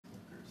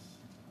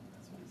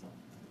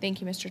Thank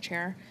you, Mr.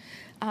 Chair.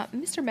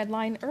 Mr.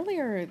 Medline,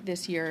 earlier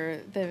this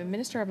year, the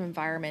Minister of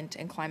Environment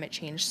and Climate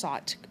Change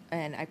sought,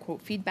 and I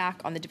quote,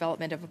 feedback on the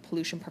development of a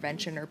pollution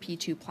prevention or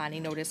P2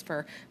 planning notice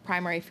for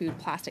primary food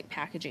plastic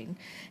packaging.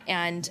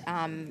 And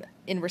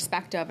in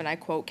respect of, and I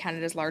quote,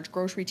 Canada's large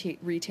grocery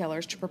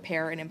retailers to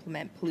prepare and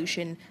implement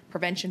pollution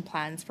prevention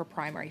plans for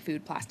primary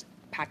food plastic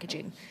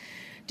packaging.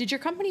 Did your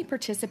company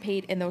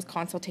participate in those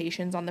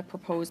consultations on the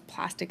proposed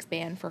plastics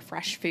ban for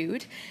fresh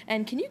food?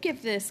 And can you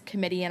give this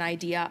committee an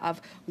idea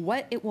of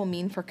what it will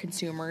mean for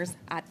consumers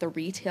at the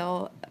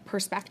retail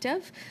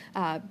perspective?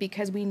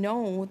 Because we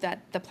know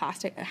that the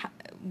plastic,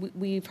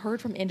 we've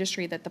heard from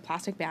industry that the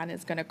plastic ban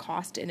is going to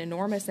cost an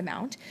enormous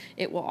amount.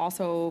 It will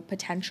also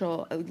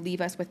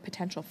leave us with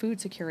potential food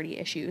security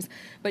issues.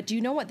 But do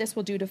you know what this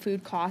will do to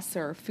food costs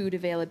or food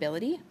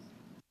availability?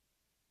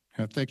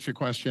 Thanks for your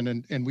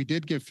question. And we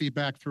did give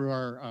feedback through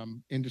our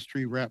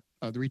industry rep,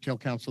 the Retail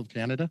Council of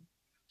Canada.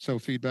 So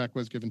feedback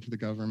was given to the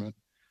government.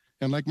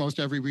 And like most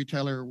every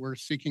retailer, we're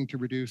seeking to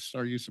reduce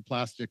our use of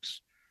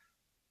plastics.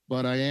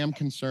 But I am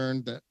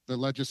concerned that the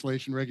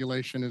legislation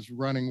regulation is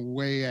running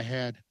way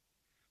ahead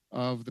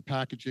of the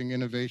packaging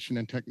innovation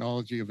and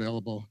technology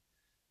available.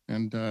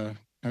 And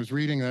I was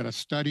reading that a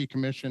study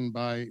commissioned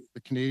by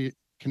the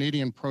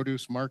Canadian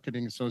Produce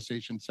Marketing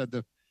Association said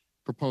the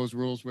proposed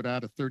rules would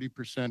add a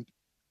 30%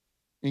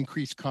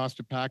 increased cost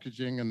of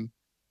packaging, and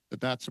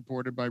that's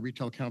supported by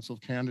Retail Council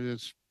of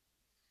Canada's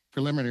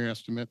preliminary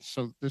estimates.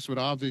 So this would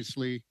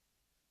obviously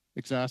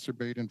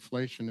exacerbate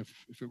inflation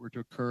if it were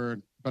to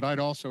occur. But I'd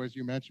also, as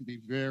you mentioned, be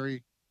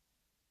very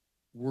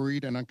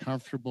worried and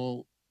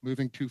uncomfortable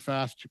moving too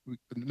fast.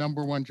 The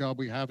number one job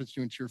we have is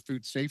to ensure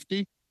food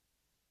safety.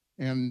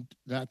 And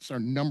that's our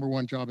number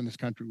one job in this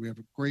country. We have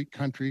a great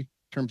country in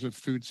terms of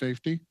food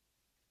safety,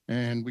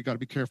 and we got to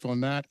be careful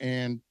in that.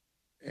 And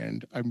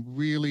I'm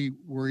really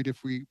worried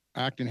if we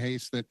act in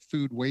haste that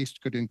food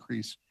waste could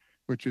increase,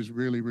 which is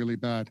really, really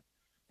bad.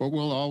 But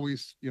we'll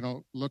always,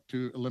 look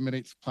to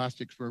eliminate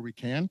plastics where we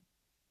can.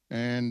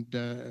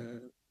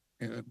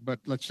 But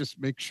let's just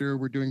make sure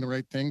we're doing the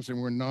right things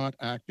and we're not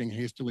acting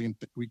hastily. And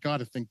we got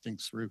to think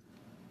things through.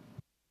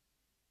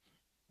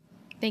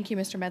 Thank you,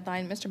 Mr.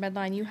 Medline. Mr.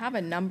 Medline, you have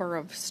a number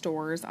of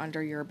stores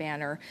under your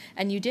banner,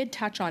 and you did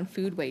touch on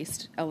food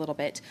waste a little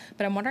bit,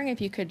 but I'm wondering if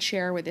you could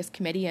share with this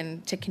committee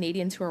and to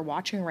Canadians who are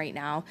watching right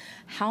now,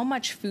 how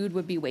much food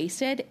would be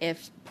wasted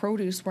if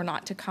produce were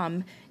not to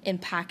come in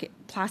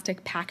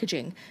plastic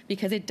packaging,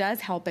 because it does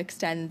help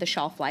extend the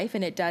shelf life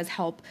and it does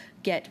help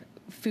get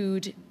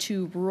food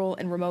to rural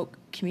and remote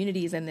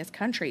communities in this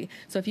country.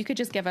 So if you could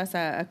just give us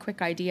a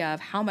quick idea of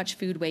how much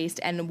food waste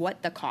and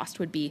what the cost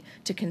would be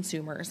to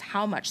consumers,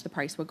 how much the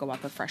price would go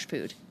up of fresh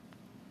food.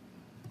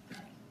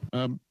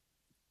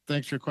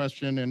 Thanks for your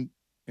question.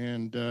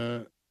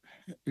 And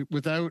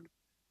without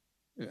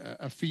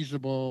a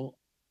feasible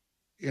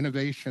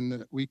innovation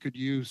that we could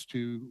use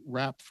to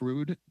wrap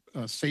food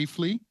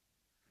safely,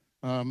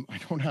 I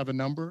don't have a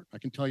number. I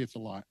can tell you it's a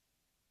lot.